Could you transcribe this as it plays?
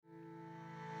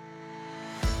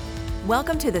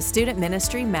Welcome to the Student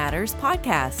Ministry Matters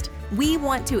podcast. We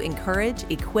want to encourage,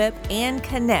 equip, and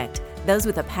connect those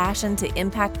with a passion to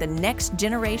impact the next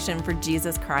generation for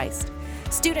Jesus Christ.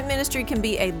 Student ministry can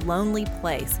be a lonely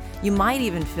place. You might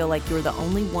even feel like you're the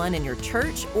only one in your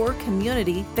church or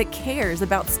community that cares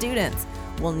about students.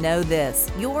 Well, know this,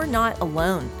 you're not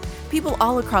alone. People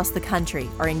all across the country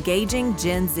are engaging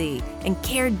Gen Z and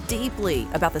care deeply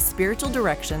about the spiritual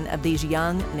direction of these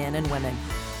young men and women.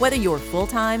 Whether you're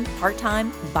full-time,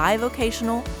 part-time,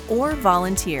 bivocational, or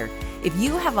volunteer, if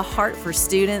you have a heart for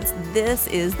students, this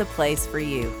is the place for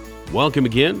you. Welcome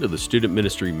again to the Student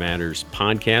Ministry Matters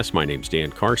podcast. My name's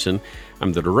Dan Carson.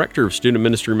 I'm the director of Student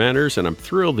Ministry Matters, and I'm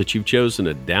thrilled that you've chosen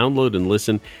to download and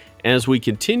listen as we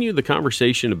continue the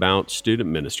conversation about student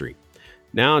ministry.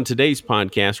 Now, in today's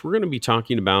podcast, we're going to be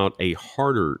talking about a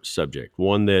harder subject,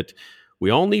 one that we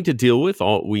all need to deal with.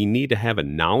 We need to have a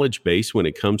knowledge base when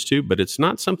it comes to, but it's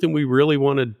not something we really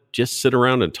want to just sit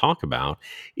around and talk about.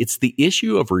 It's the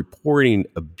issue of reporting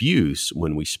abuse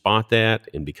when we spot that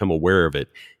and become aware of it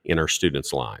in our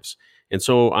students' lives. And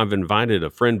so I've invited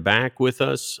a friend back with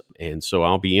us, and so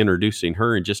I'll be introducing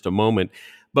her in just a moment.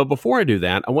 But before I do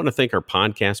that, I want to thank our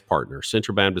podcast partner,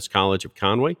 Central Baptist College of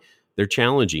Conway. They're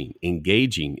challenging,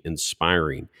 engaging,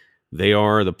 inspiring. They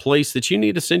are the place that you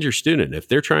need to send your student if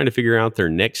they're trying to figure out their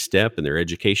next step in their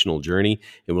educational journey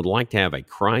and would like to have a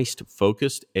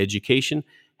Christ-focused education.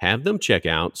 Have them check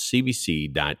out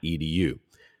cbc.edu.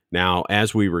 Now,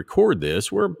 as we record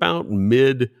this, we're about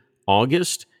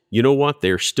mid-August. You know what?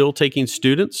 They're still taking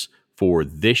students for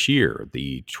this year,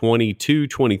 the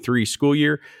 22-23 school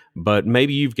year, but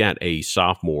maybe you've got a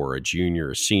sophomore, a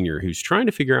junior, a senior who's trying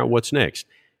to figure out what's next.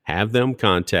 Have them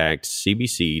contact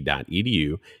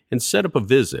cbc.edu and set up a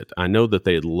visit. I know that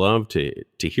they'd love to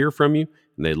hear from you,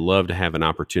 and they'd love to have an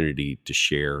opportunity to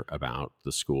share about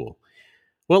the school.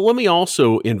 Well, let me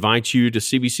also invite you to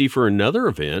CBC for another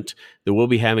event that we'll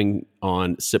be having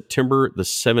on September the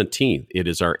 17th. It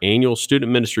is our annual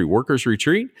Student Ministry Workers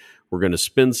Retreat. We're going to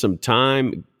spend some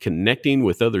time connecting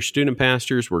with other student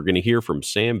pastors. We're going to hear from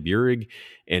Sam Burig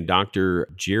and Dr.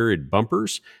 Jared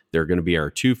Bumpers. They're going to be our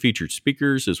two featured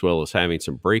speakers, as well as having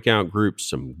some breakout groups,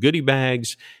 some goodie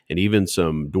bags, and even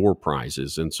some door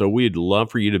prizes. And so we'd love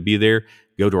for you to be there.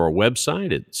 Go to our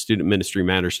website at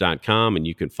studentministrymatters.com, and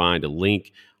you can find a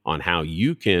link on how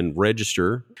you can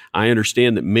register. I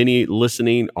understand that many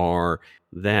listening are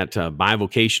that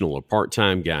bivocational or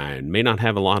part-time guy and may not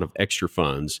have a lot of extra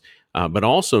funds, but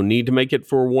also need to make it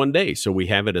for one day. So we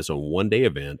have it as a one-day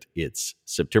event. It's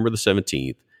September the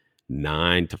 17th,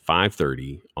 9 to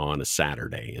 5:30 on a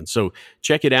Saturday. And so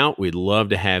check it out. We'd love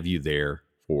to have you there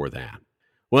for that.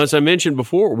 Well, as I mentioned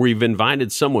before, we've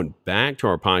invited someone back to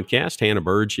our podcast. Hannah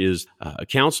Burge is a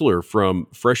counselor from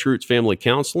Fresh Roots Family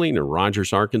Counseling in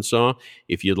Rogers, Arkansas.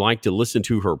 If you'd like to listen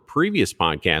to her previous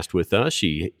podcast with us,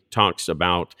 she talks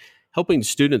about helping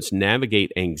students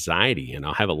navigate anxiety, and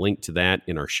I'll have a link to that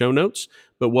in our show notes.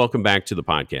 But welcome back to the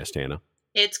podcast, Hannah.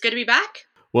 It's good to be back.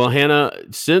 Well, Hannah,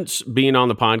 since being on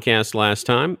the podcast last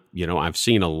time, I've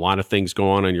seen a lot of things go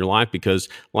on in your life because,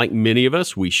 like many of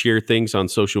us, we share things on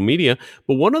social media.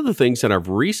 But one of the things that I've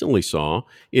recently saw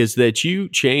is that you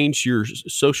changed your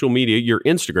social media, your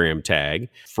Instagram tag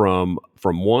from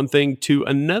one thing to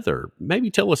another. Maybe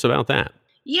tell us about that.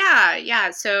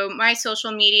 Yeah. So my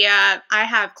social media, I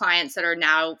have clients that are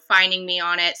now finding me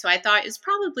on it. So I thought it's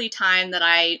probably time that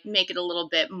I make it a little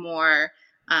bit more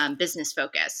business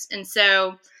focused. And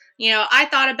so, I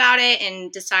thought about it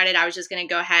and decided I was just going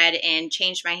to go ahead and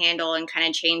change my handle and kind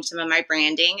of change some of my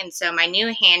branding. And so my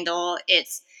new handle,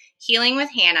 it's Healing with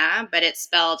Hannah, but it's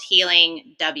spelled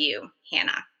Healing W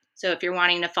Hannah. So if you're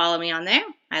wanting to follow me on there,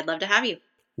 I'd love to have you.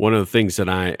 One of the things that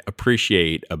I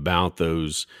appreciate about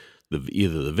those,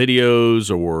 either the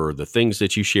videos or the things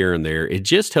that you share in there, it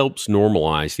just helps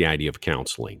normalize the idea of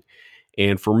counseling.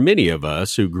 And for many of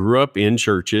us who grew up in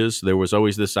churches, there was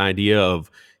always this idea of,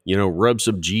 rub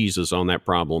some Jesus on that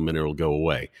problem and it'll go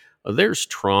away. There's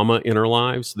trauma in our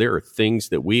lives. There are things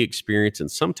that we experience,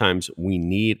 and sometimes we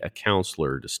need a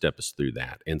counselor to step us through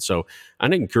that. And so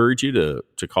I'd encourage you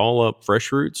to call up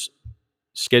Fresh Roots,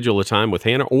 schedule a time with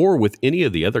Hannah or with any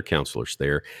of the other counselors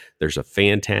there. There's a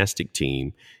fantastic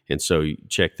team. And so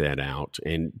check that out,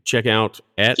 and check out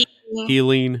at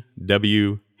Healing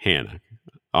W Hannah.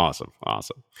 Awesome.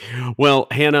 Well,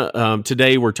 Hannah,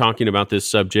 today we're talking about this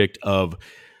subject of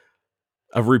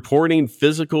reporting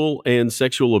physical and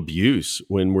sexual abuse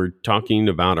when we're talking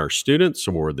about our students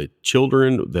or the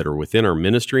children that are within our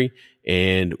ministry.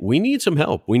 And we need some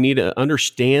help. We need to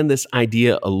understand this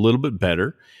idea a little bit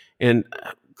better. And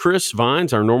Chris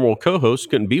Vines, our normal co-host,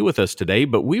 couldn't be with us today,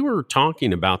 but we were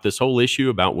talking about this whole issue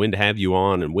about when to have you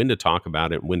on and when to talk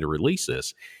about it and when to release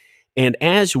this. And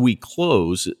as we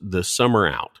close the summer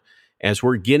out, as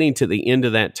we're getting to the end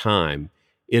of that time,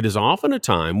 it is often a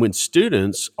time when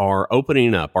students are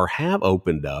opening up or have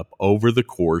opened up over the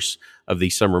course of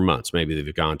these summer months. Maybe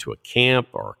they've gone to a camp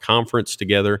or a conference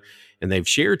together, and they've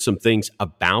shared some things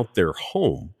about their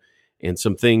home and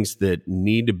some things that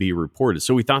need to be reported.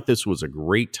 So we thought this was a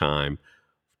great time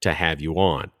to have you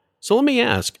on. So let me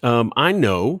ask, I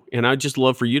know, and I'd just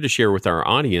love for you to share with our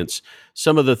audience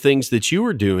some of the things that you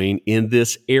were doing in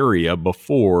this area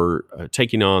before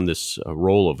taking on this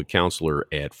role of a counselor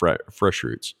at Fresh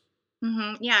Roots.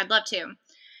 Yeah, I'd love to.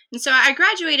 And so I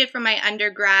graduated from my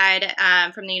undergrad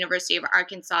from the University of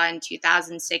Arkansas in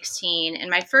 2016. And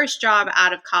my first job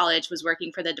out of college was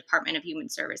working for the Department of Human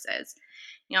Services.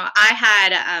 I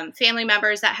had family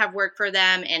members that have worked for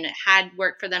them and had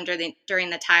worked for them during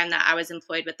the time that I was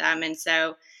employed with them. And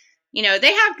so,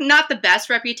 they have not the best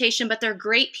reputation, but they're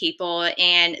great people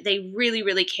and they really,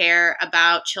 really care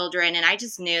about children. And I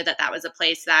just knew that that was a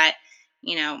place that,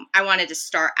 I wanted to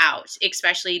start out,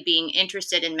 especially being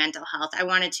interested in mental health. I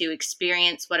wanted to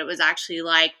experience what it was actually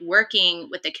like working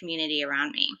with the community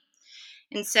around me.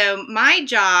 And so my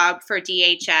job for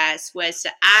DHS was to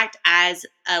act as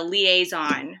a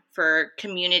liaison for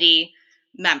community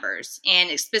members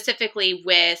and specifically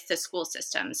with the school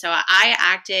system. So I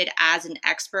acted as an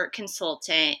expert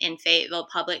consultant in Fayetteville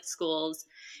Public Schools.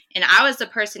 And I was the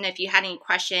person, if you had any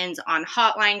questions on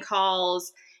hotline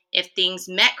calls, if things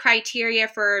met criteria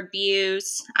for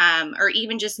abuse, or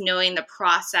even just knowing the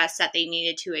process that they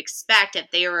needed to expect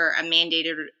if they were a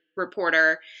mandated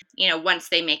reporter, once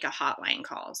they make a hotline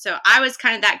call. So I was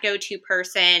kind of that go-to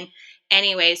person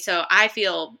anyway. So I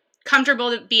feel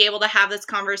comfortable to be able to have this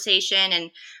conversation.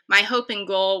 And my hope and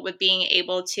goal with being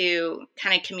able to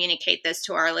kind of communicate this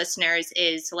to our listeners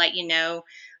is to let you know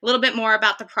a little bit more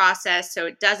about the process so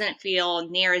it doesn't feel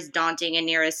near as daunting and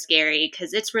near as scary,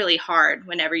 because it's really hard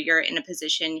whenever you're in a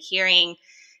position hearing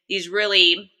these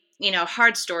really,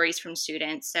 hard stories from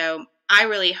students. So I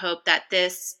really hope that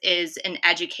this is an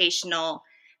educational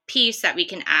piece that we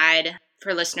can add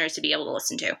for listeners to be able to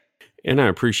listen to. And I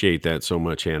appreciate that so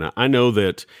much, Hannah. I know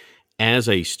that as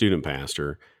a student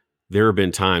pastor, there have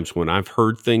been times when I've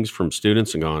heard things from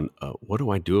students and gone, what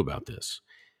do I do about this?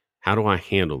 How do I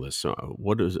handle this?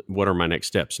 What are my next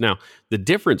steps? Now, the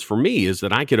difference for me is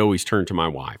that I could always turn to my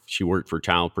wife. She worked for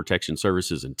Child Protection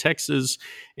Services in Texas,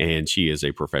 and she is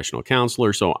a professional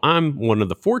counselor. So I'm one of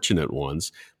the fortunate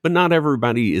ones, but not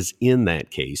everybody is in that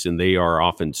case, and they are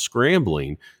often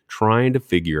scrambling, trying to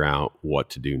figure out what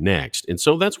to do next. And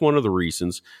so that's one of the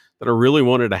reasons that I really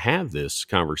wanted to have this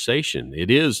conversation.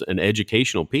 It is an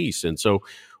educational piece. And so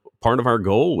part of our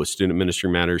goal with Student Ministry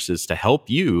Matters is to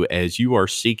help you as you are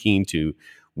seeking to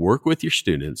work with your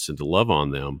students and to love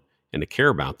on them and to care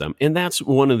about them. And that's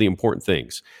one of the important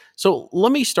things. So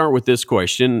let me start with this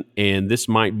question. And this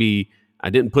might be, I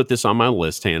didn't put this on my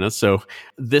list, Hannah. So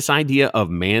this idea of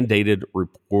mandated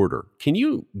reporter, can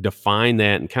you define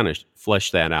that and kind of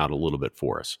flesh that out a little bit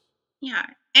for us? Yeah.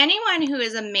 Anyone who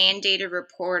is a mandated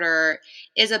reporter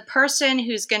is a person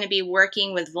who's going to be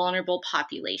working with vulnerable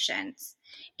populations.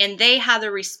 And they have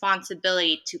the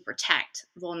responsibility to protect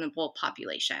vulnerable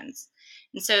populations.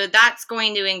 And so that's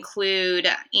going to include,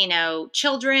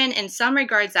 children. In some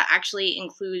regards, that actually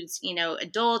includes,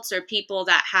 adults or people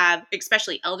that have,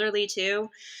 especially elderly too.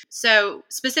 So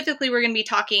specifically, we're going to be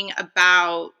talking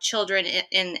about children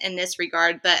in this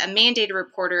regard. But a mandated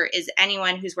reporter is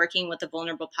anyone who's working with a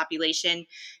vulnerable population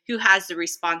who has the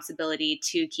responsibility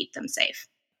to keep them safe.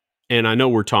 And I know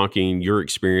we're talking your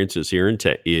experiences here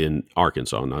in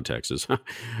Arkansas, not Texas.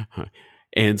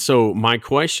 And so my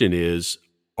question is,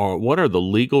 what are the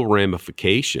legal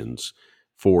ramifications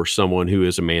for someone who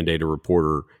is a mandated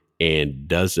reporter and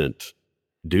doesn't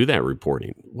do that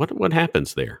reporting? What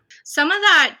happens there? Some of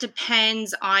that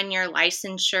depends on your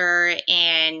licensure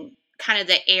and kind of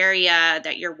the area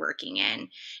that you're working in.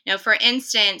 For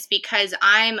instance, because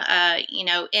I'm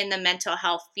in the mental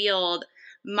health field,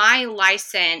 my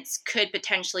license could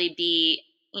potentially be,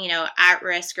 at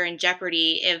risk or in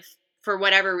jeopardy if, for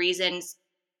whatever reasons,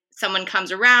 someone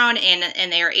comes around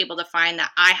and they are able to find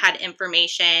that I had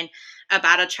information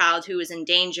about a child who was in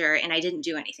danger and I didn't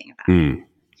do anything about it.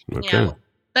 Okay.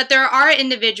 But there are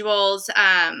individuals,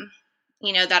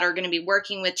 that are going to be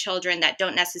working with children that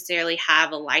don't necessarily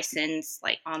have a license,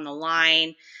 like on the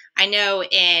line. I know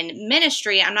in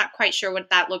ministry, I'm not quite sure what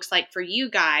that looks like for you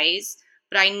guys,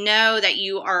 but I know that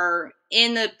you are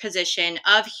in the position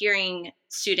of hearing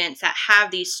students that have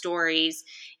these stories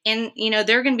And,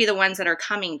 they're going to be the ones that are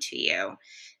coming to you.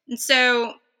 And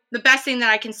so the best thing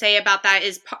that I can say about that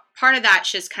is part of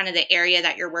that's just kind of the area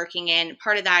that you're working in.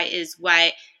 Part of that is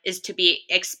what is to be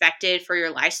expected for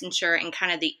your licensure and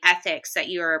kind of the ethics that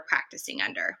you are practicing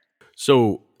under.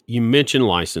 So you mentioned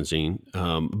licensing,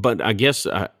 but I guess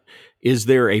is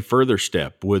there a further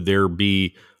step? Would there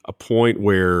be a point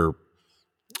where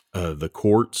the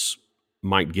courts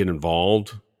might get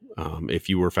involved if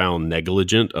you were found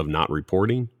negligent of not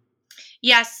reporting?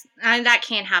 Yes, that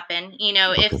can happen.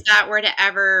 Okay. If that were to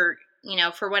ever,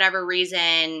 for whatever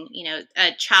reason,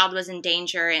 a child was in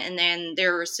danger and then they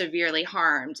were severely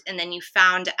harmed, and then you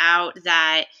found out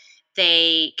that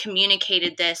they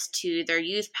communicated this to their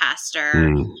youth pastor,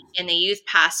 and the youth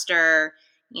pastor,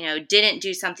 didn't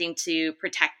do something to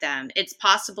protect them. It's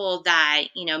possible that,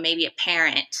 maybe a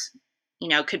parent,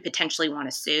 could potentially want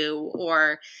to sue,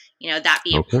 or, that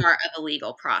be a Okay. part of a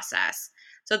legal process.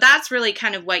 So that's really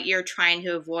kind of what you're trying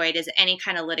to avoid, is any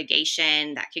kind of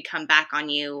litigation that could come back on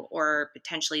you, or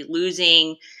potentially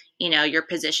losing, your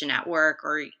position at work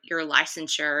or your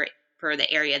licensure for the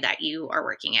area that you are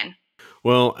working in.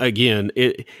 Well, again,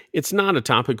 it's not a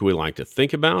topic we like to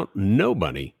think about.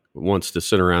 Nobody wants to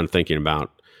sit around thinking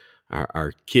about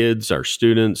our kids, our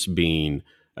students being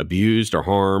abused or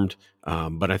harmed.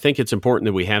 But I think it's important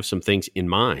that we have some things in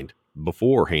mind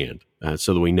beforehand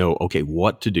so that we know, okay,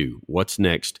 what to do, what's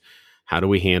next, how do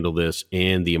we handle this,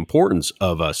 and the importance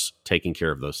of us taking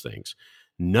care of those things.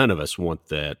 None of us want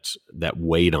that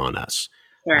weight on us,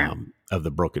 Sure. of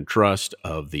the broken trust,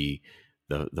 of the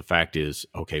fact is,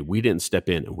 okay, we didn't step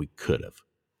in and we could have.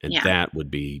 And Yeah. that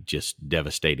would be just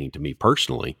devastating to me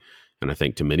personally. And I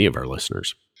think to many of our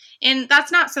listeners. And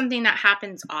that's not something that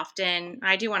happens often.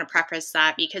 I do want to preface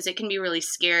that, because it can be really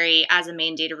scary as a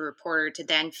mandated reporter to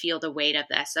then feel the weight of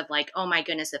this, of like, oh my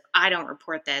goodness, if I don't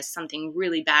report this, something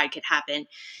really bad could happen,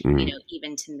 Mm.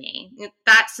 even to me.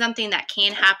 That's something that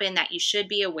can happen that you should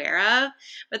be aware of,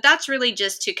 but that's really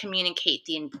just to communicate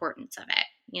the importance of it.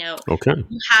 Okay.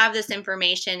 You have this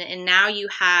information and now you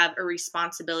have a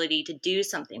responsibility to do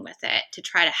something with it to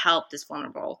try to help this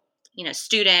vulnerable,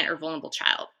 student or vulnerable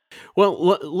child.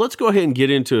 Well, let's go ahead and get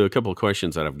into a couple of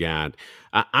questions that I've got.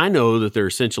 I know that there are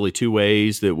essentially two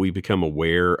ways that we become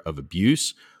aware of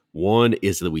abuse. One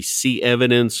is that we see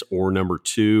evidence, or number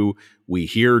two, we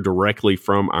hear directly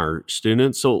from our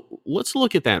students. So let's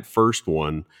look at that first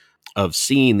one of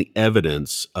seeing the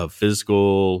evidence of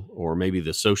physical or maybe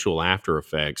the social after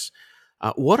effects.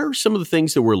 What are some of the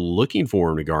things that we're looking for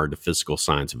in regard to physical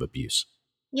signs of abuse?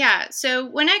 Yeah, so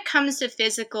when it comes to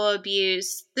physical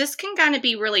abuse, this can kind of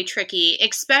be really tricky,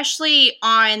 especially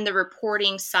on the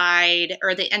reporting side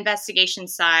or the investigation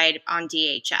side on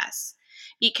DHS.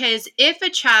 Because if a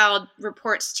child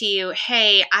reports to you,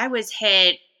 hey, I was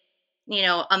hit,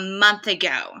 a month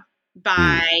ago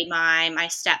by my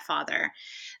stepfather,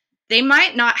 they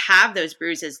might not have those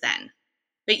bruises then,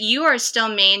 but you are still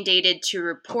mandated to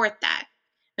report that.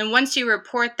 And once you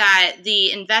report that,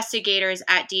 the investigators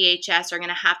at DHS are going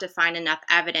to have to find enough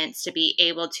evidence to be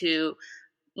able to,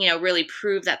 really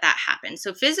prove that happened.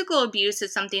 So physical abuse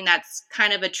is something that's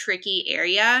kind of a tricky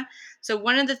area. So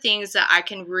one of the things that I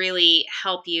can really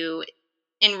help you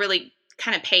in really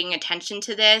kind of paying attention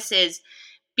to this is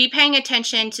be paying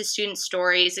attention to student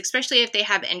stories, especially if they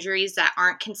have injuries that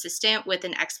aren't consistent with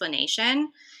an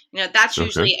explanation. That's Okay.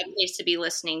 usually a place to be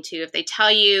listening to. If they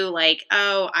tell you like,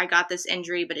 oh, I got this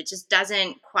injury, but it just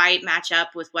doesn't quite match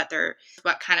up with what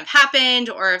kind of happened,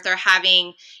 or if they're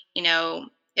having,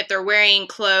 if they're wearing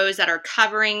clothes that are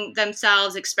covering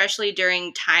themselves, especially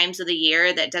during times of the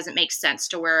year that doesn't make sense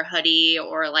to wear a hoodie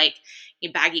or like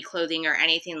baggy clothing or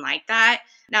anything like that.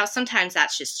 Now, sometimes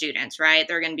that's just students, right?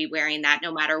 They're going to be wearing that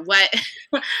no matter what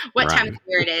time of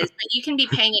year it is. But you can be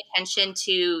paying attention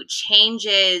to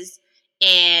changes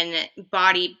in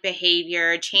body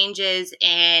behavior, changes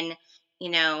in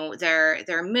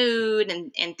their mood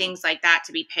and things like that,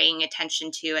 to be paying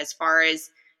attention to as far as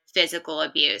physical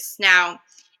abuse. Now,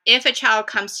 if a child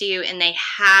comes to you and they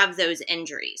have those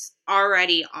injuries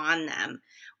already on them,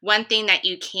 one thing that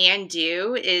you can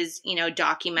do is,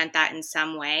 document that in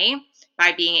some way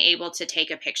by being able to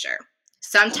take a picture.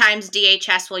 Sometimes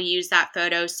DHS will use that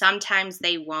photo, sometimes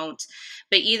they won't.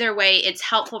 But either way, it's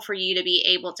helpful for you to be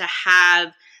able to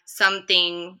have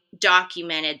something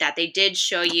documented that they did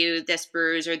show you this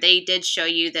bruise, or they did show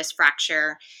you this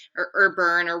fracture or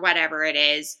burn or whatever it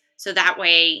is. So that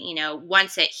way,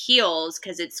 once it heals,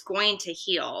 because it's going to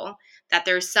heal, that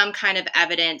there's some kind of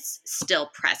evidence still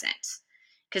present.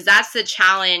 Because that's the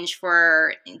challenge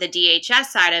for the DHS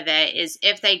side of it, is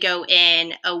if they go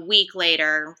in a week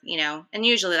later, and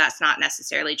usually that's not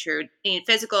necessarily true.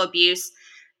 Physical abuse,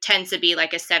 tends to be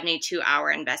like a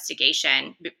 72-hour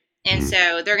investigation. And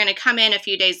so they're going to come in a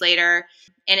few days later.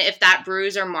 And if that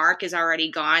bruise or mark is already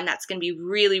gone, that's going to be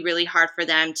really, really hard for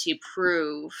them to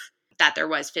prove that there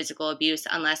was physical abuse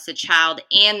unless the child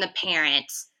and the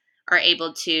parents are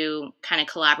able to kind of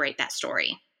collaborate that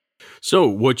story. So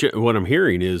what I'm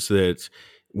hearing is that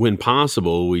when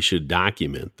possible, we should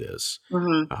document this.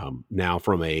 Now,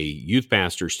 from a youth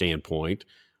pastor standpoint,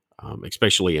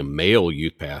 especially a male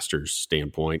youth pastor's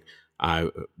standpoint, I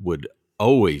would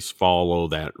always follow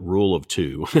that rule of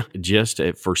two, just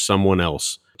for someone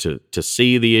else to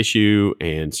see the issue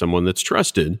and someone that's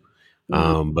trusted,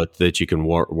 but that you can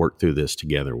work through this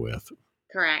together with.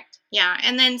 Correct. Yeah.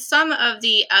 And then some of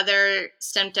the other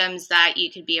symptoms that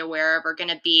you could be aware of are going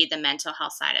to be the mental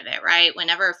health side of it, right?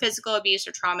 Whenever physical abuse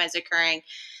or trauma is occurring,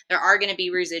 there are going to be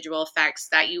residual effects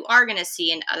that you are going to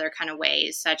see in other kind of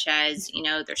ways, such as,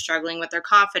 they're struggling with their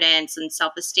confidence and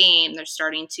self-esteem. They're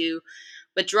starting to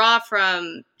withdraw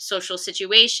from social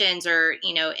situations or,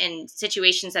 in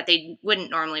situations that they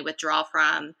wouldn't normally withdraw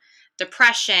from.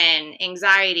 Depression,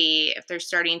 anxiety, if they're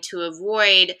starting to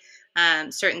avoid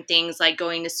certain things like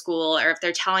going to school, or if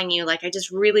they're telling you like, I just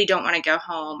really don't want to go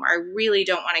home, or I really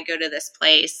don't want to go to this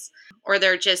place, or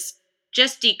they're just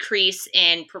decrease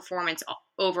in performance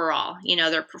overall,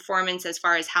 their performance as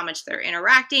far as how much they're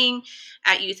interacting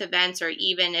at youth events, or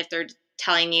even if they're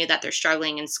telling you that they're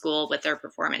struggling in school with their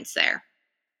performance there.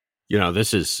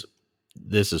 This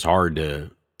is hard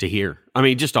to hear. I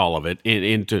mean, just all of it,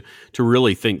 and to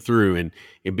really think through,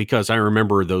 and because I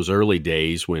remember those early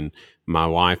days when my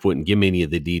wife wouldn't give me any of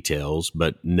the details,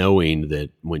 but knowing that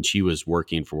when she was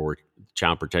working for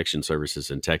Child Protection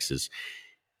Services in Texas,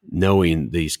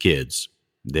 knowing these kids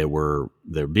they're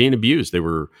being abused, they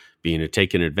were being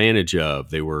taken advantage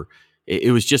of,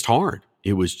 it was just hard.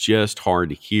 It was just hard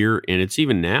to hear. And it's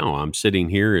even now, I'm sitting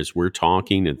here as we're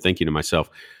talking and thinking to myself,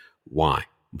 why?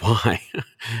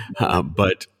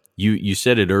 But you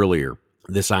said it earlier,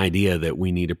 this idea that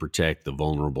we need to protect the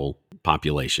vulnerable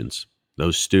populations.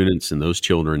 Those students and those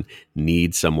children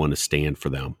need someone to stand for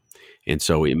them. And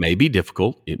so it may be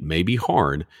difficult, it may be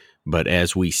hard, but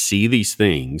as we see these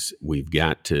things, we've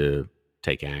got to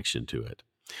take action to it.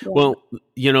 Yeah. Well,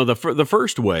 the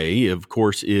first way, of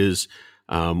course, is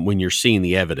when you're seeing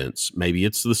the evidence. Maybe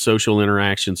it's the social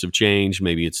interactions have changed.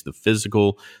 Maybe it's the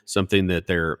physical, something that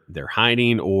they're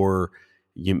hiding, or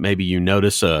maybe you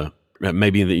notice a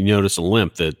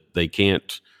limp that they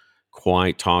can't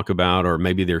quite talk about, or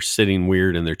maybe they're sitting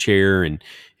weird in their chair, and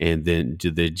then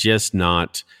they're just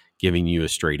not giving you a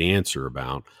straight answer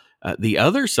about. The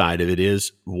other side of it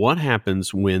is what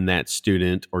happens when that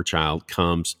student or child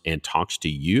comes and talks to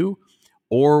you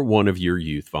or one of your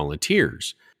youth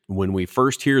volunteers. When we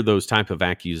first hear those type of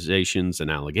accusations and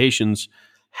allegations,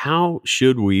 how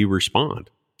should we respond?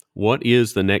 What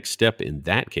is the next step in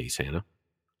that case, Hannah?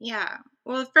 Yeah.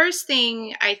 Well, the first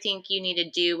thing I think you need to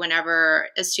do whenever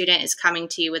a student is coming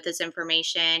to you with this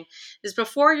information is,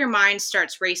 before your mind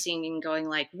starts racing and going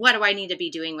like, what do I need to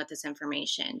be doing with this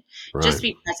information? Right. Just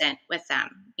be present with them.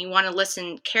 You want to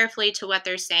listen carefully to what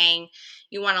they're saying.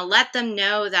 You want to let them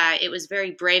know that it was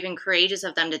very brave and courageous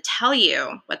of them to tell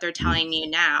you what they're telling you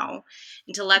now,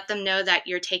 and to let them know that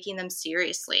you're taking them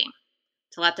seriously,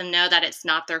 to let them know that it's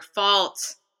not their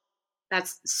fault.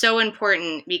 That's so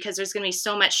important, because there's going to be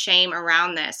so much shame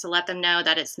around this. So let them know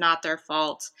that it's not their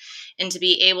fault, and to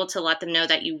be able to let them know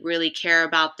that you really care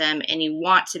about them and you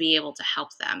want to be able to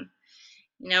help them.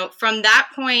 From that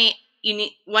point,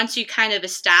 once you kind of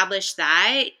establish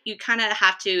that, you kind of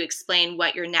have to explain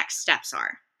what your next steps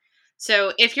are.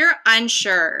 So if you're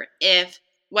unsure if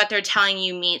what they're telling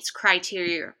you meets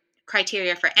criteria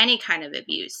for any kind of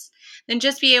abuse, then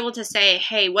just be able to say,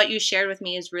 hey, what you shared with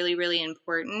me is really, really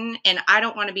important, and I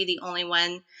don't want to be the only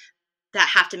one that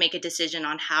have to make a decision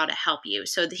on how to help you.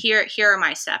 So here are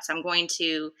my steps. I'm going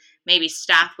to maybe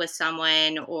staff with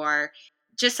someone, or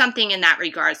just something in that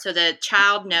regard, so the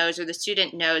child knows, or the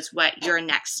student knows, what your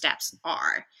next steps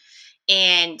are.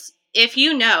 And if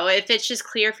it's just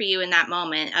clear for you in that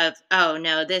moment of, oh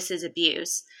no, this is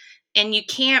abuse, and you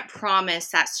can't promise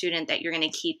that student that you're going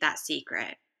to keep that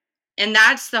secret. And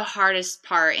that's the hardest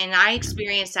part. And I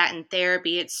experienced that in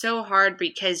therapy. It's so hard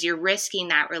because you're risking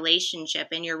that relationship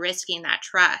and you're risking that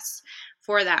trust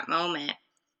for that moment.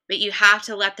 But you have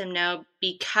to let them know,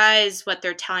 because what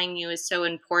they're telling you is so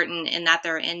important and that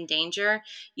they're in danger.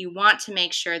 You want to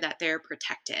make sure that they're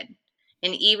protected.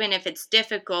 And even if it's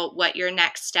difficult, what your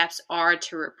next steps are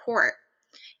to report.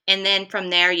 And then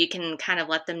from there, you can kind of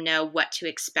let them know what to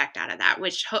expect out of that,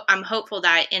 which I'm hopeful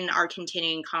that in our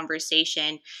continuing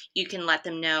conversation, you can let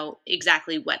them know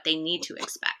exactly what they need to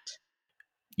expect.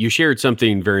 You shared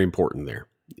something very important there.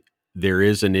 There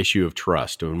is an issue of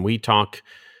trust. When we talk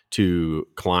to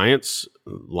clients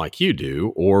like you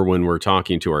do, or when we're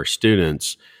talking to our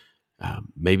students,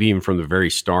 maybe even from the very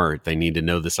start, they need to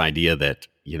know this idea that,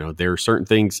 there are certain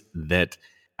things that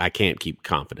I can't keep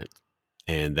confident.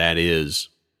 And that is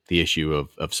the issue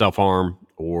of self-harm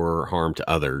or harm to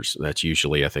others. That's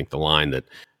usually, I think, the line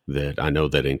that I know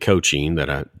that in coaching that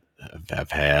I've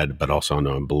had, but also I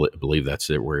know I believe that's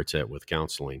it where it's at with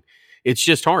counseling. It's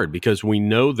just hard because we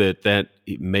know that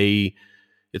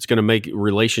it's going to make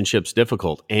relationships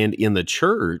difficult. And in the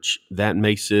church, that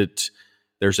makes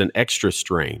there's an extra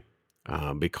strain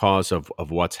because of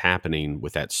what's happening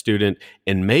with that student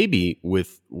and maybe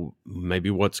what's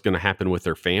going to happen with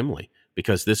their family,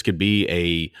 because this could be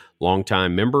a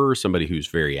longtime member, somebody who's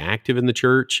very active in the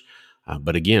church.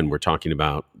 But again, we're talking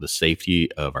about the safety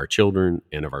of our children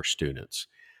and of our students.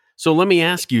 So let me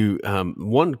ask you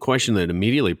one question that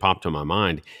immediately popped to my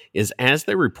mind is, as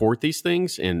they report these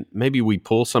things, and maybe we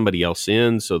pull somebody else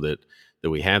in so that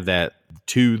we have that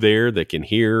two there that can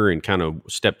hear and kind of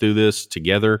step through this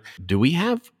together. Do we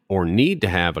have or need to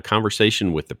have a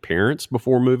conversation with the parents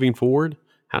before moving forward?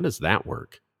 How does that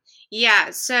work?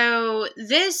 Yeah, so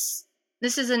this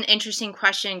is an interesting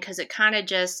question because it kind of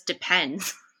just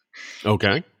depends.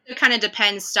 Okay. It kind of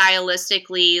depends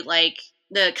stylistically, like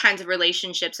the kinds of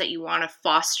relationships that you want to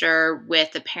foster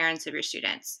with the parents of your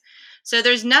students. So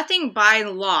there's nothing by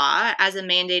law as a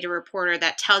mandated reporter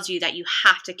that tells you that you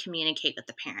have to communicate with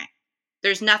the parent.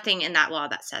 There's nothing in that law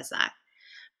that says that.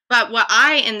 But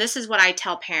and this is what I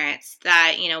tell parents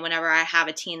that, whenever I have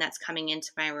a teen that's coming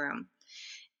into my room,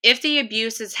 if the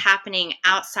abuse is happening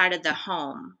outside of the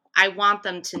home, I want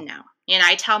them to know. And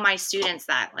I tell my students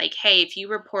that, like, hey, if you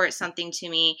report something to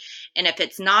me, and if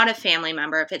it's not a family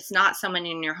member, if it's not someone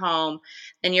in your home,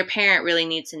 then your parent really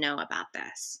needs to know about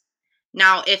this.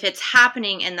 Now, if it's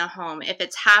happening in the home, if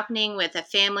it's happening with a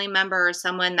family member or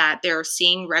someone that they're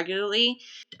seeing regularly,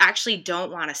 actually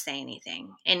don't want to say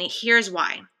anything. And here's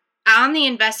why. On the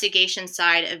investigation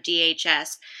side of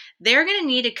DHS, they're going to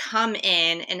need to come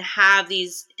in and have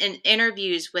these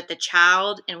interviews with the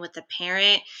child and with the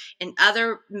parent and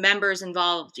other members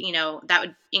involved, that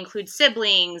would include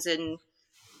siblings and,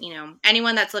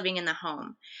 anyone that's living in the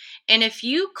home. And if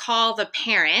you call the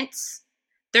parents,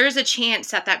 there's a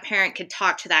chance that parent could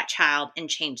talk to that child and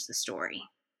change the story.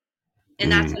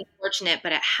 And that's unfortunate,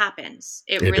 but it happens.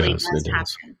 It really does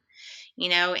happen.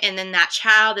 And then that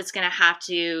child is going to have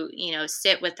to,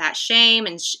 sit with that shame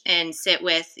and sit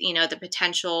with, the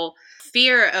potential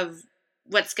fear of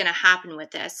what's going to happen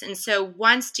with this. And so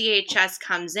once DHS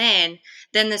comes in,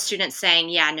 then the student's saying,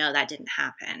 yeah, no, that didn't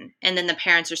happen. And then the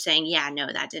parents are saying, yeah, no,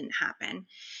 that didn't happen.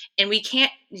 And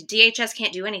DHS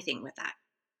can't do anything with that.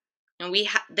 And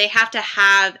they have to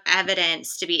have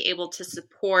evidence to be able to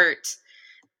support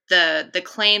the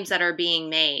claims that are being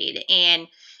made. And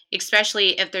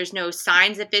especially if there's no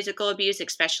signs of physical abuse,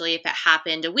 especially if it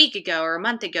happened a week ago or a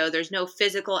month ago, there's no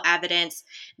physical evidence.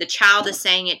 The child is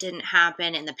saying it didn't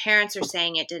happen and the parents are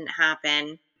saying it didn't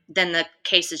happen, then the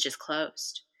case is just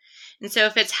closed. And so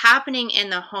if it's happening in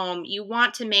the home, you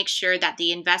want to make sure that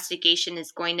the investigation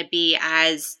is going to be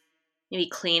as maybe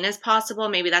clean as possible.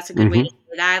 Maybe that's a good way to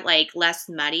say that, like less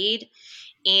muddied.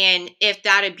 And if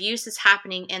that abuse is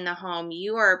happening in the home,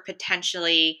 you are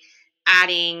potentially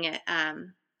adding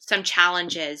some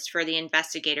challenges for the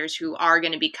investigators who are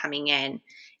going to be coming in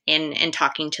and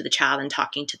talking to the child and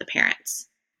talking to the parents.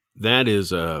 That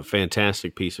is a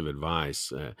fantastic piece of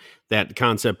advice. That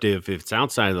concept, if it's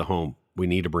outside of the home, we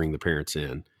need to bring the parents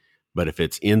in. But if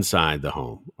it's inside the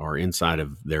home or inside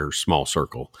of their small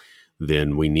circle,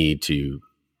 then we need to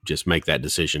just make that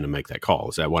decision to make that call.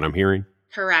 Is that what I'm hearing?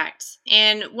 Correct.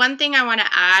 And one thing I want to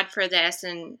add for this,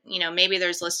 and maybe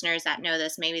there's listeners that know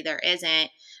this, maybe there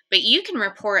isn't, but you can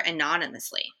report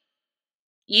anonymously.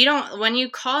 When you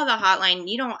call the hotline,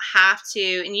 you don't have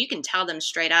to, and you can tell them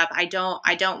straight up, I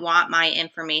don't want my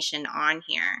information on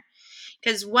here.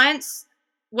 Because once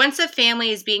a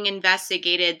family is being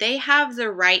investigated, they have the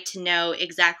right to know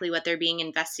exactly what they're being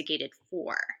investigated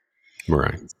for.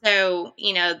 Right. So,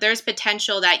 there's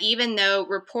potential that even though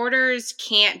reporters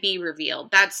can't be revealed,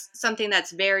 that's something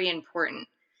that's very important.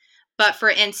 But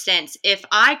for instance, if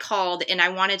I called and I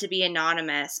wanted to be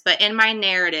anonymous, but in my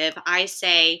narrative, I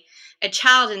say a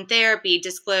child in therapy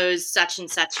disclosed such and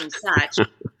such and such.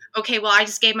 Okay, well, I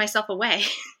just gave myself away.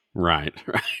 Right.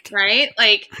 Right?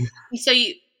 Like, so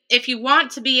if you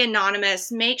want to be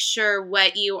anonymous, make sure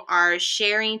what you are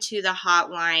sharing to the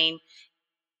hotline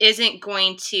isn't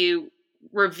going to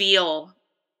reveal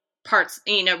parts,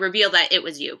 reveal that it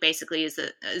was you, basically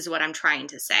is what I'm trying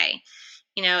to say.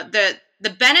 The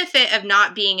benefit of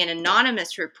not being an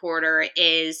anonymous reporter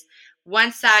is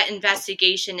once that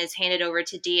investigation is handed over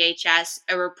to DHS,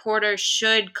 a reporter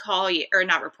should call you, or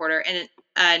not reporter, an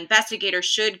investigator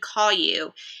should call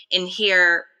you and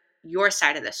hear your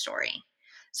side of the story.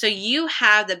 So you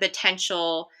have the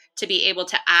potential to be able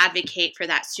to advocate for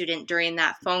that student during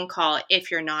that phone call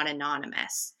if you're not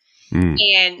anonymous.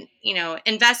 And,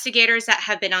 investigators that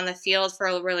have been on the field for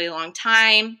a really long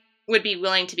time would be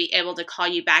willing to be able to call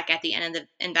you back at the end of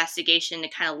the investigation to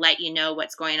kind of let you know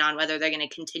what's going on, whether they're going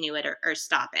to continue it or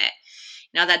stop it.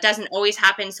 Now, that doesn't always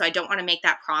happen, so I don't want to make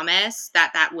that promise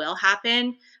that that will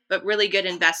happen, but really good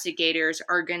investigators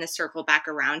are going to circle back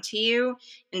around to you.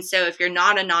 And so if you're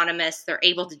not anonymous, they're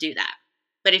able to do that.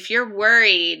 But if you're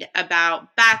worried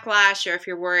about backlash, or if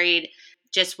you're worried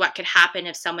just what could happen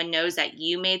if someone knows that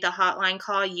you made the hotline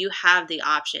call, you have the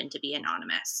option to be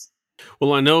anonymous.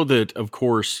 Well, I know that, of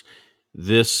course,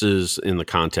 this is in the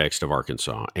context of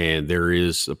Arkansas, and there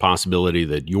is a possibility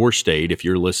that your state, if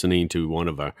you're listening to one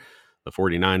of the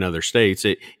 49 other states,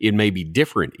 it may be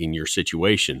different in your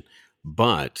situation,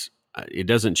 but it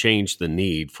doesn't change the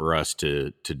need for us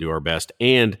to do our best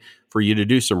and for you to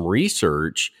do some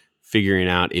research figuring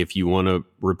out if you want to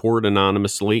report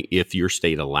anonymously, if your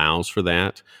state allows for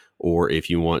that, or if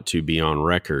you want to be on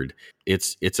record.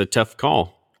 It's a tough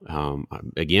call.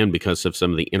 Again, because of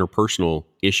some of the interpersonal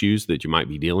issues that you might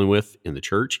be dealing with in the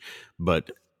church,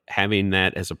 but having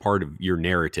that as a part of your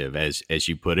narrative, as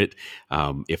you put it,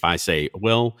 if I say,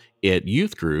 well, at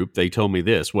youth group, they told me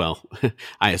this, well,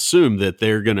 I assume that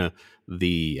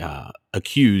the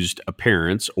accused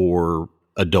parents or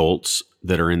adults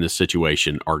that are in this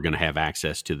situation are going to have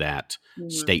access to that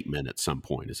statement at some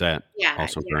point. Is that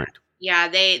also correct? Yeah,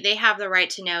 they have the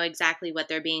right to know exactly what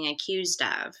they're being accused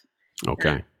of.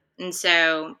 Okay. And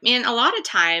so, a lot of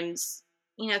times,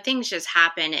 things just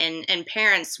happen and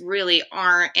parents really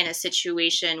aren't in a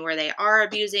situation where they are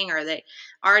abusing or they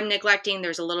are neglecting.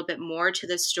 There's a little bit more to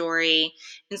the story.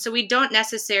 And so we don't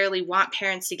necessarily want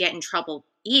parents to get in trouble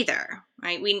either,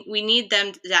 right? We need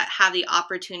them that have the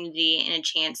opportunity and a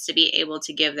chance to be able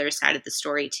to give their side of the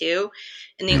story too.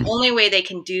 And the only way they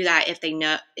can do that if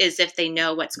they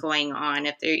know what's going on,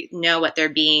 if they know what they're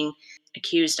being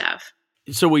accused of.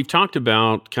 So we've talked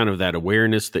about kind of that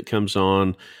awareness that comes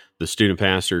on. The student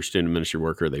pastor, student ministry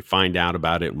worker, they find out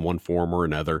about it in one form or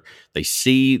another. They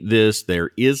see this,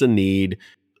 there is a need.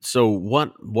 So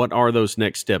what are those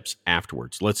next steps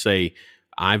afterwards? Let's say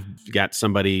I've got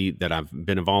somebody that I've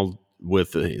been involved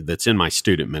with that's in my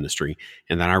student ministry,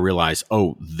 and then I realize,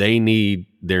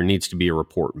 there needs to be a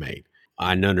report made.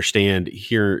 I understand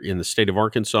here in the state of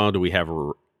Arkansas, do we have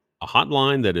a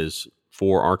hotline that is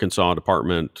for Arkansas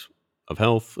Department of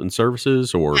Health and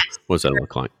Services, or what does that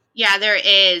look like? Yeah, there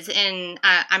is. And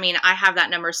I have that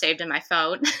number saved in my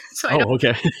phone. So I don't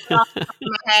okay. off the top of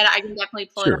my head. I can definitely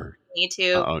pull it up if you need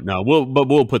to. No,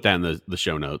 we'll put that in the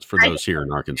show notes for those here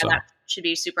in Arkansas. That should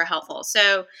be super helpful.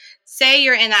 So say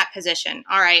you're in that position.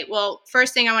 All right. Well,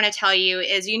 first thing I want to tell you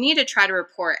is you need to try to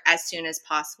report as soon as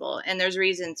possible. And there's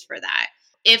reasons for that.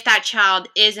 If that child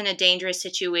is in a dangerous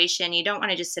situation, you don't want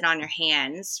to just sit on your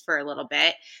hands for a little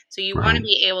bit. So you want to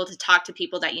be able to talk to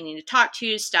people that you need to talk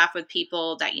to, staff with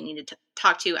people that you need to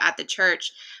talk to at the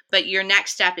church. But your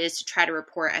next step is to try to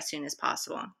report as soon as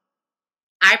possible.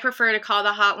 I prefer to call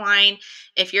the hotline.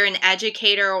 If you're an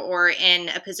educator or in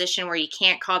a position where you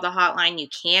can't call the hotline, you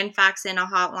can fax in a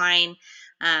hotline.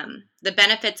 The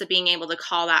benefits of being able to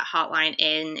call that hotline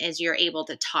in is you're able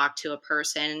to talk to a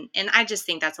person. And I just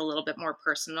think that's a little bit more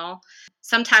personal.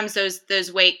 Sometimes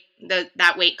that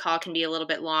wait call can be a little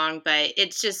bit long, but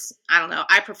it's just, I don't know.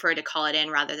 I prefer to call it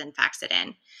in rather than fax it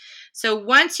in. So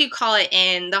once you call it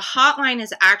in, the hotline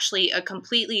is actually a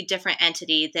completely different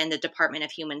entity than the Department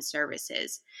of Human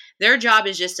Services. Their job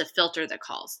is just to filter the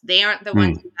calls. They aren't the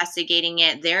ones investigating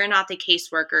it. They're not the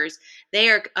caseworkers. They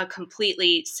are a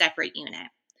completely separate unit.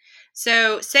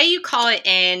 So say you call it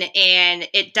in and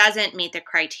it doesn't meet the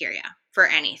criteria for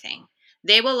anything.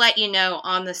 They will let you know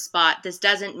on the spot, this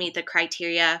doesn't meet the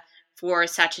criteria for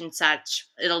such and such.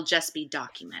 It'll just be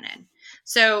documented.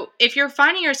 So if you're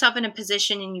finding yourself in a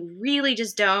position and you really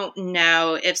just don't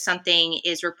know if something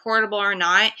is reportable or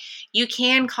not, you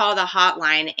can call the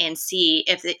hotline and see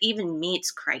if it even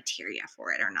meets criteria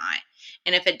for it or not.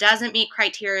 And if it doesn't meet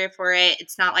criteria for it,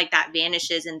 it's not like that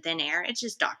vanishes in thin air. It's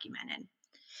just documented.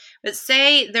 But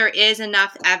say there is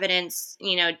enough evidence,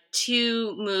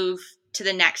 to move to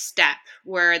the next step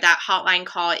where that hotline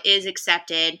call is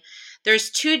accepted. There's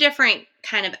two different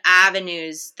kind of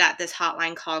avenues that this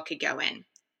hotline call could go in.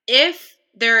 If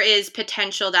there is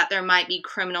potential that there might be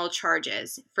criminal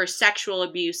charges for sexual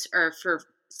abuse or for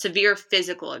severe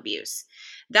physical abuse.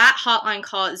 That hotline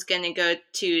call is going to go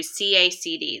to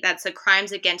CACD. That's the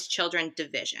Crimes Against Children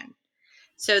Division.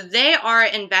 So they are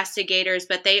investigators,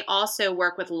 but they also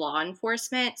work with law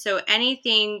enforcement. So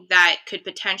anything that could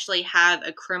potentially have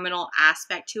a criminal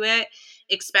aspect to it,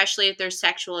 especially if there's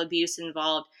sexual abuse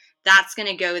involved, that's going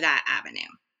to go that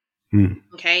avenue.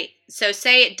 Okay. So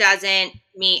say it doesn't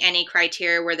meet any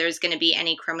criteria where there's going to be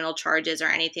any criminal charges or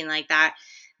anything like that,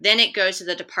 then it goes to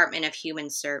the Department of Human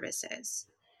Services.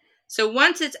 So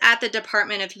once it's at the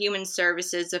Department of Human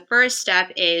Services, the first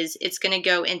step is it's going to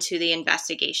go into the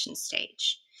investigation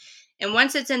stage. And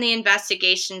once it's in the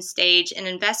investigation stage, an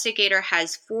investigator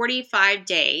has 45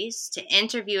 days to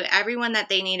interview everyone that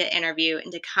they need to interview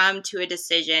and to come to a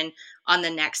decision on the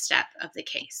next step of the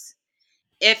case.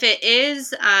 If it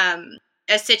is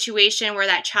a situation where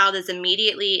that child is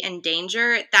immediately in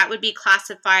danger, that would be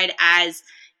classified as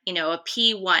a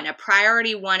P1, a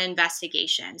priority 1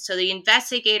 investigation. So the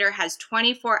investigator has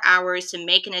 24 hours to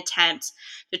make an attempt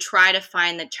to try to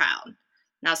find the child.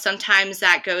 Now, sometimes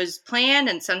that goes planned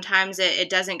and sometimes it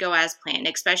doesn't go as planned,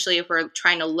 especially if we're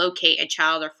trying to locate a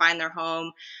child or find their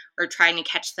home or trying to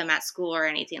catch them at school or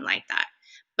anything like that.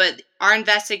 But our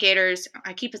investigators,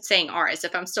 I keep saying ours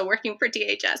if I'm still working for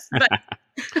DHS, but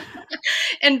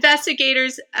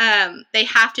investigators, they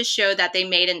have to show that they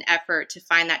made an effort to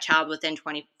find that child within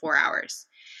 24 hours.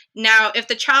 Now, if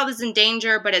the child is in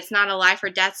danger, but it's not a life or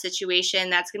death situation,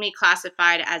 that's going to be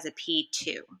classified as a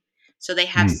P2. So they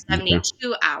have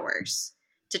 72 hours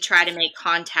to try to make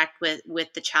contact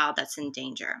with the child that's in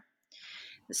danger.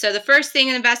 So the first thing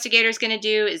an investigator is going to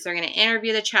do is they're going to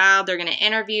interview the child. They're going to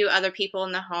interview other people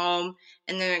in the home,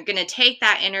 and they're going to take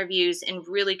that interviews and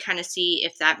really kind of see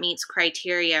if that meets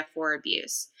criteria for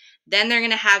abuse. Then they're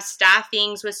going to have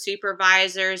staffings with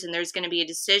supervisors, and there's going to be a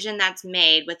decision that's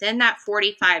made within that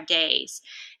 45 days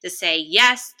to say,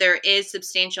 yes, there is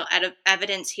substantial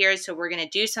evidence here, so we're going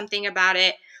to do something about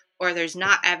it, or there's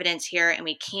not evidence here and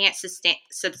we can't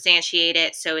substantiate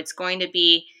it, so it's going to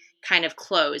be kind of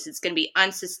closed. It's going to be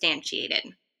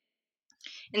unsubstantiated.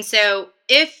 And so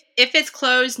if it's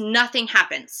closed, nothing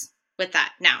happens with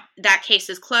that. Now, that case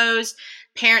is closed.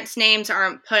 Parents' names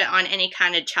aren't put on any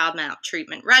kind of child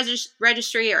maltreatment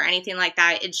registry or anything like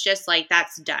that. It's just like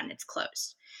that's done. It's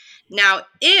closed. Now,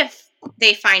 if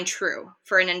they find true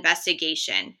for an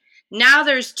investigation, now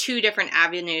there's 2 different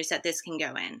avenues that this can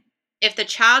go in. If the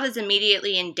child is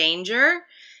immediately in danger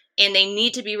and they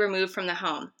need to be removed from the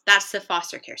home, that's the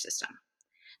foster care system.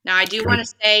 Now, I do want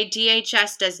to say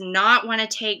DHS does not want to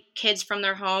take kids from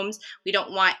their homes. We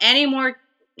don't want any more,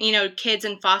 kids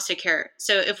in foster care.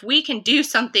 So if we can do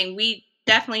something, we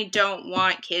definitely don't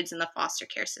want kids in the foster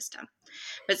care system.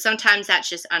 But sometimes that's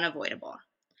just unavoidable.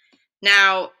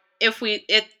 Now, if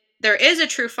there is a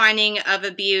true finding of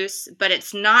abuse, but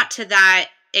it's not to that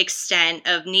extent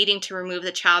of needing to remove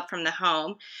the child from the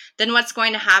home, then what's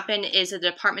going to happen is the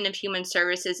Department of Human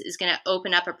Services is going to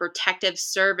open up a protective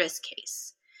service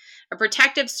case. A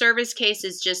protective service case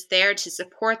is just there to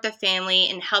support the family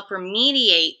and help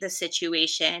remediate the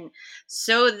situation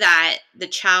so that the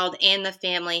child and the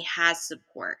family has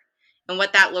support. And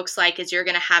what that looks like is you're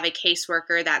going to have a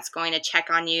caseworker that's going to check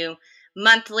on you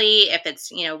monthly. If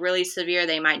it's, really severe,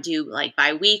 they might do like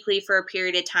bi-weekly for a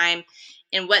period of time.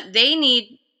 And what they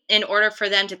need in order for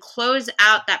them to close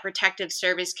out that protective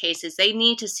service case is they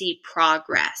need to see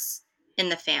progress in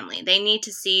the family. They need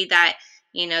to see that,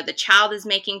 the child is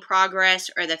making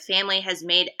progress or the family has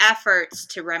made efforts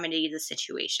to remedy the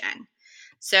situation.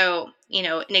 So,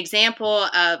 an example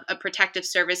of a protective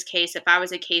service case, if I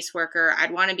was a caseworker,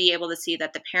 I'd want to be able to see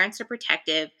that the parents are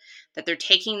protective, that they're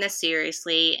taking this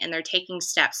seriously, and they're taking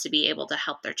steps to be able to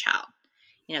help their child.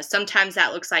 Sometimes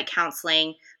that looks like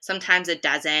counseling, sometimes it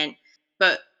doesn't,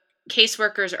 but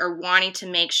caseworkers are wanting to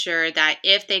make sure that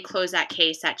if they close that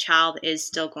case, that child is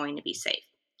still going to be safe.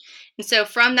 And so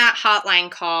from that hotline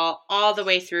call all the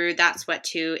way through, that's what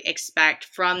to expect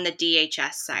from the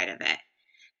DHS side of it.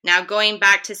 Now, going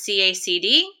back to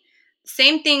CACD,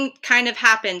 same thing kind of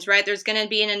happens, right? There's going to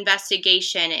be an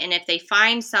investigation, and if they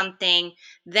find something,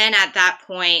 then at that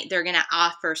point, they're going to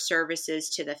offer services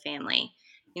to the family.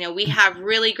 We have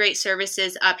really great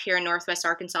services up here in Northwest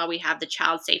Arkansas. We have the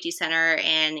Child Safety Center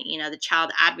and, the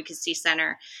Child Advocacy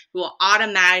Center, who will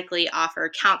automatically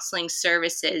offer counseling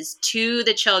services to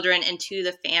the children and to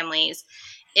the families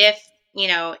if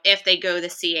they go the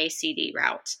CACD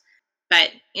route. But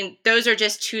those are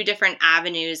just 2 different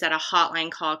avenues that a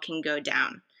hotline call can go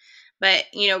down. But,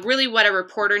 really what a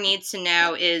reporter needs to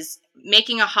know is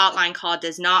making a hotline call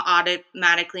does not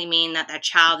automatically mean that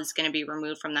child is going to be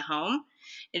removed from the home.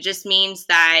 It just means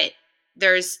that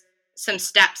there's some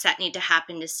steps that need to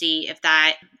happen to see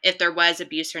if there was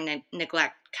abuse or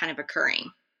neglect kind of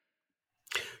occurring.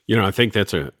 I think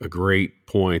that's a great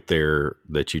point there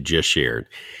that you just shared,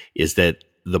 is that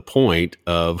the point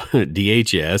of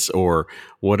DHS or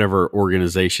whatever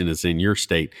organization is in your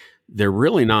state, they're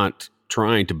really not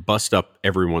trying to bust up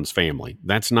everyone's family.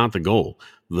 That's not the goal.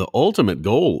 The ultimate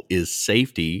goal is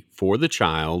safety for the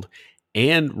child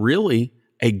and really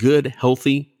a good,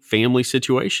 healthy family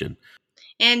situation.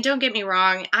 And don't get me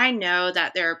wrong, I know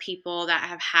that there are people that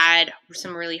have had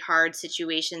some really hard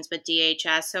situations with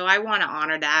DHS, so I want to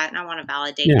honor that and I want to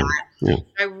validate that. Yeah.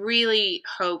 I really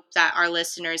hope that our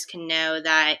listeners can know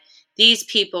that these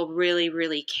people really,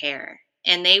 really care,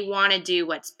 and they want to do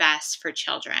what's best for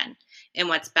children and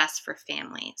what's best for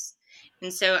families.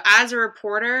 And so as a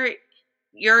reporter,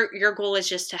 your goal is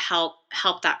just to help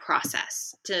that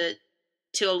process, to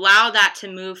allow that to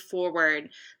move forward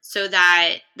so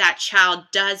that that child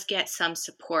does get some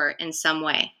support in some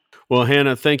way. Well,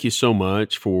 Hannah, thank you so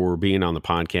much for being on the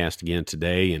podcast again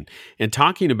today and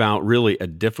talking about really a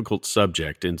difficult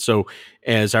subject. And so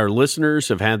as our listeners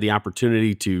have had the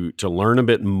opportunity to learn a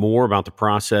bit more about the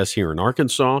process here in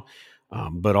Arkansas,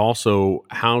 but also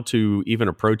how to even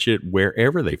approach it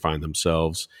wherever they find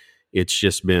themselves, it's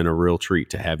just been a real treat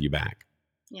to have you back.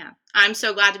 Yeah, I'm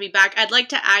so glad to be back. I'd like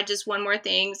to add just one more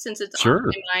thing since it's on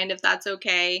my mind, if that's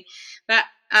okay. But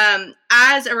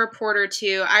as a reporter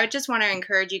too, I just want to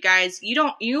encourage you guys,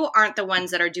 you aren't the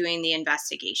ones that are doing the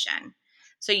investigation.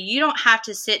 So you don't have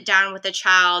to sit down with a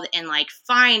child and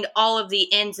find all of the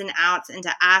ins and outs and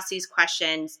to ask these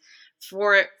questions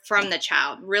from the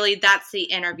child. Really, that's the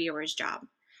interviewer's job.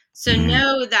 So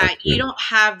know that you don't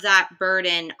have that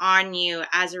burden on you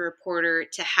as a reporter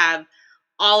to have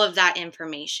all of that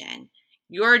information.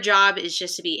 Your job is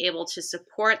just to be able to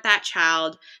support that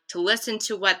child, to listen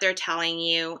to what they're telling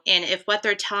you. And if what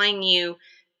they're telling you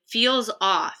feels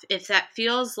off, if that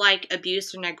feels like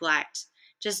abuse or neglect,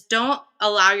 just don't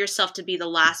allow yourself to be the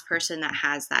last person that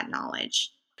has that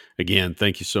knowledge. Again,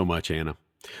 thank you so much, Anna.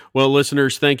 Well,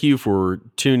 listeners, thank you for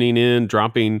tuning in,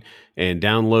 dropping, and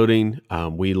downloading.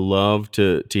 We love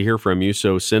to hear from you.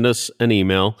 So send us an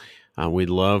email. We'd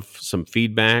love some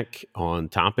feedback on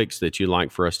topics that you'd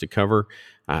like for us to cover.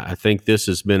 I think this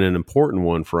has been an important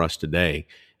one for us today.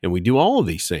 And we do all of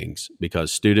these things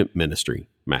because student ministry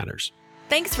matters.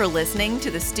 Thanks for listening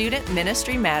to the Student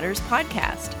Ministry Matters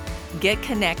podcast. Get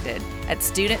connected at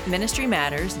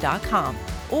studentministrymatters.com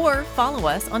or follow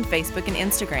us on Facebook and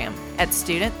Instagram at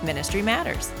Student Ministry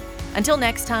Matters. Until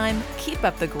next time, keep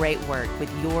up the great work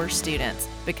with your students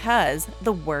because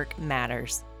the work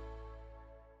matters.